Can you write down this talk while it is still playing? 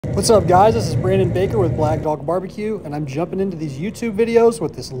What's up guys, this is Brandon Baker with Black Dog Barbecue, and I'm jumping into these YouTube videos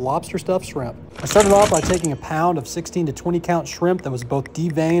with this lobster stuffed shrimp. I started off by taking a pound of 16 to 20 count shrimp that was both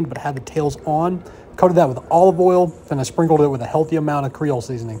deveined but had the tails on, coated that with olive oil, then I sprinkled it with a healthy amount of Creole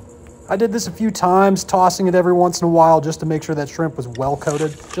seasoning. I did this a few times, tossing it every once in a while just to make sure that shrimp was well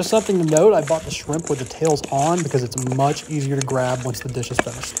coated. Just something to note, I bought the shrimp with the tails on because it's much easier to grab once the dish is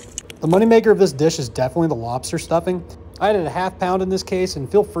finished. The moneymaker of this dish is definitely the lobster stuffing. I added a half pound in this case, and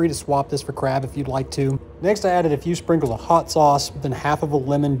feel free to swap this for crab if you'd like to. Next, I added a few sprinkles of hot sauce, then half of a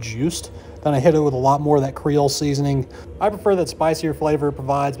lemon juiced. Then I hit it with a lot more of that Creole seasoning. I prefer that spicier flavor it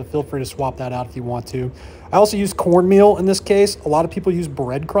provides, but feel free to swap that out if you want to. I also used cornmeal in this case. A lot of people use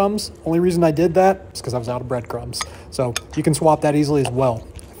breadcrumbs. Only reason I did that is because I was out of breadcrumbs. So you can swap that easily as well.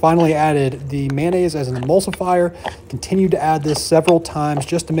 Finally added the mayonnaise as an emulsifier. Continued to add this several times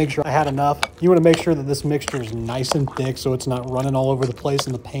just to make sure I had enough. You want to make sure that this mixture is nice and thick so it's not running all over the place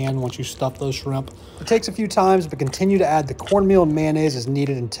in the pan once you stuff those shrimp. It takes a few times, but continue to add the cornmeal and mayonnaise as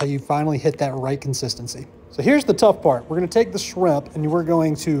needed until you finally hit that right consistency. So here's the tough part. We're going to take the shrimp and we're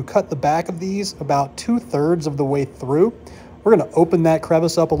going to cut the back of these about 2/3 of the way through. We're going to open that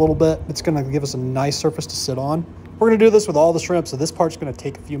crevice up a little bit. It's going to give us a nice surface to sit on. We're going to do this with all the shrimp, so this part's going to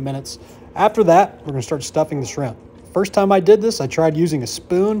take a few minutes. After that, we're going to start stuffing the shrimp. First time I did this, I tried using a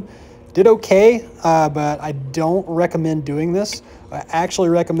spoon. Did okay, but I don't recommend doing this. I actually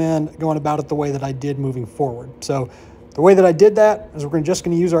recommend going about it the way that I did moving forward. So the way that I did that is we're just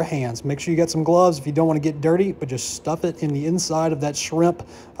going to use our hands. Make sure you get some gloves if you don't want to get dirty, but just stuff it in the inside of that shrimp.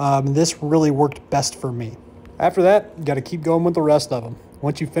 This really worked best for me. After that, you got to keep going with the rest of them.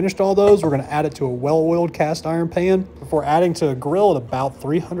 Once you've finished all those, we're going to add it to a well-oiled cast iron pan before adding to a grill at about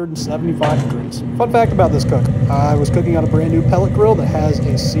 375 degrees. Fun fact about this cook, I was cooking on a brand new pellet grill that has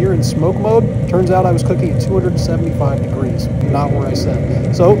a sear and smoke mode. Turns out I was cooking at 275 degrees, not where I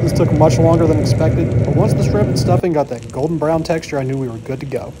said. So this took much longer than expected, but once the shrimp and stuffing got that golden brown texture, I knew we were good to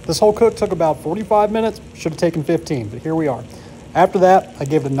go. This whole cook took about 45 minutes, should have taken 15, but here we are. After that, I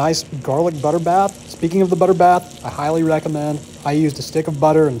gave it a nice garlic butter bath. Speaking of the butter bath, I highly recommend. I used a stick of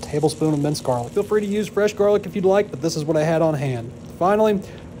butter and a tablespoon of minced garlic. Feel free to use fresh garlic if you'd like, but this is what I had on hand. Finally,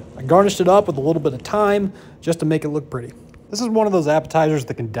 I garnished it up with a little bit of thyme just to make it look pretty. This is one of those appetizers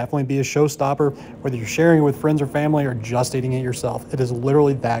that can definitely be a showstopper, whether you're sharing it with friends or family or just eating it yourself. It is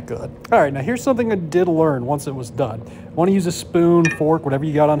literally that good. All right, now here's something I did learn once it was done. You want to use a spoon, fork, whatever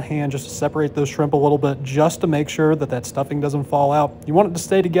you got on hand, just to separate those shrimp a little bit, just to make sure that that stuffing doesn't fall out. You want it to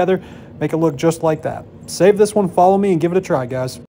stay together, make it look just like that. Save this one, follow me, and give it a try, guys.